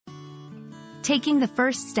Taking the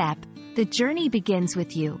first step, the journey begins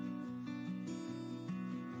with you.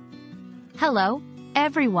 Hello,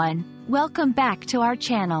 everyone. Welcome back to our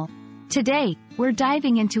channel. Today, we're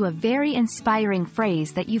diving into a very inspiring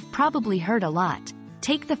phrase that you've probably heard a lot.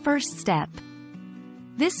 Take the first step.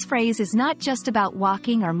 This phrase is not just about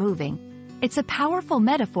walking or moving. It's a powerful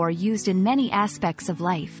metaphor used in many aspects of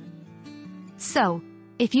life. So,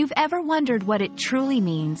 if you've ever wondered what it truly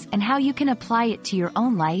means and how you can apply it to your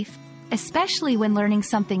own life, especially when learning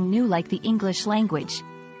something new like the English language,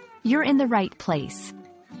 you're in the right place.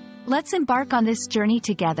 Let's embark on this journey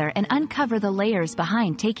together and uncover the layers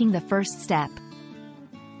behind taking the first step.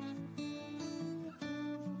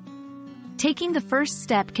 Taking the first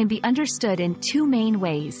step can be understood in two main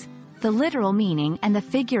ways: the literal meaning and the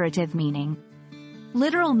figurative meaning.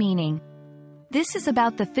 Literal meaning. This is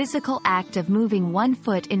about the physical act of moving one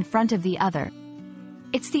foot in front of the other.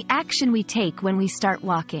 It's the action we take when we start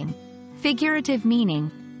walking. Figurative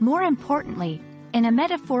meaning, more importantly, in a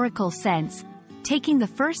metaphorical sense, taking the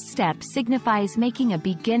first step signifies making a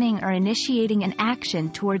beginning or initiating an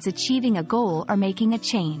action towards achieving a goal or making a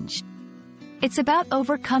change. It's about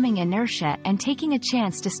overcoming inertia and taking a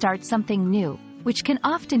chance to start something new, which can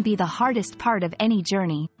often be the hardest part of any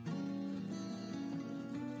journey.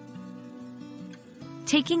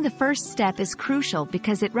 Taking the first step is crucial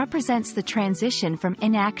because it represents the transition from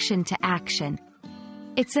inaction to action.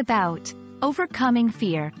 It's about overcoming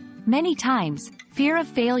fear. Many times, fear of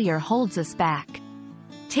failure holds us back.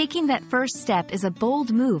 Taking that first step is a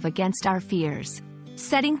bold move against our fears.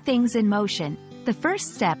 Setting things in motion, the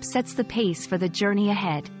first step sets the pace for the journey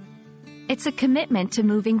ahead. It's a commitment to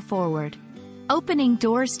moving forward, opening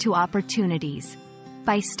doors to opportunities.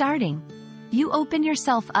 By starting, you open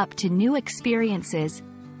yourself up to new experiences,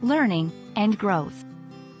 learning, and growth.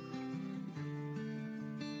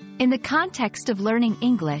 In the context of learning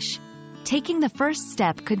English, taking the first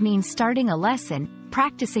step could mean starting a lesson,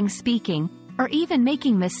 practicing speaking, or even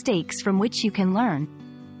making mistakes from which you can learn.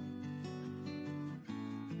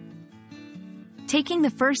 Taking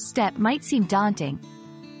the first step might seem daunting,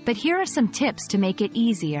 but here are some tips to make it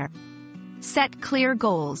easier. Set clear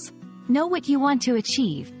goals. Know what you want to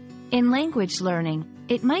achieve. In language learning,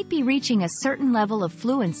 it might be reaching a certain level of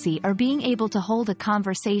fluency or being able to hold a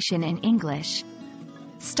conversation in English.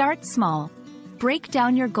 Start small. Break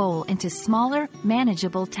down your goal into smaller,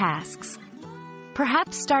 manageable tasks.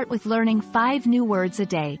 Perhaps start with learning 5 new words a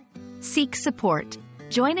day. Seek support.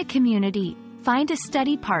 Join a community, find a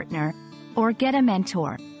study partner, or get a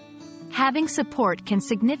mentor. Having support can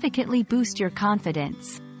significantly boost your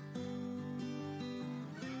confidence.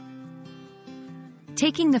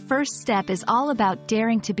 Taking the first step is all about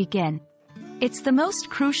daring to begin. It's the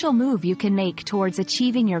most crucial move you can make towards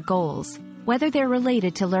achieving your goals, whether they're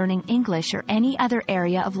related to learning English or any other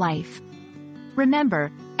area of life.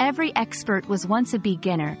 Remember, every expert was once a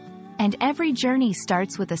beginner, and every journey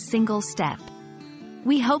starts with a single step.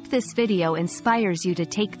 We hope this video inspires you to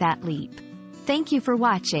take that leap. Thank you for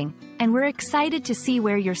watching, and we're excited to see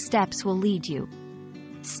where your steps will lead you.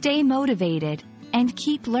 Stay motivated, and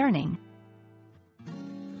keep learning.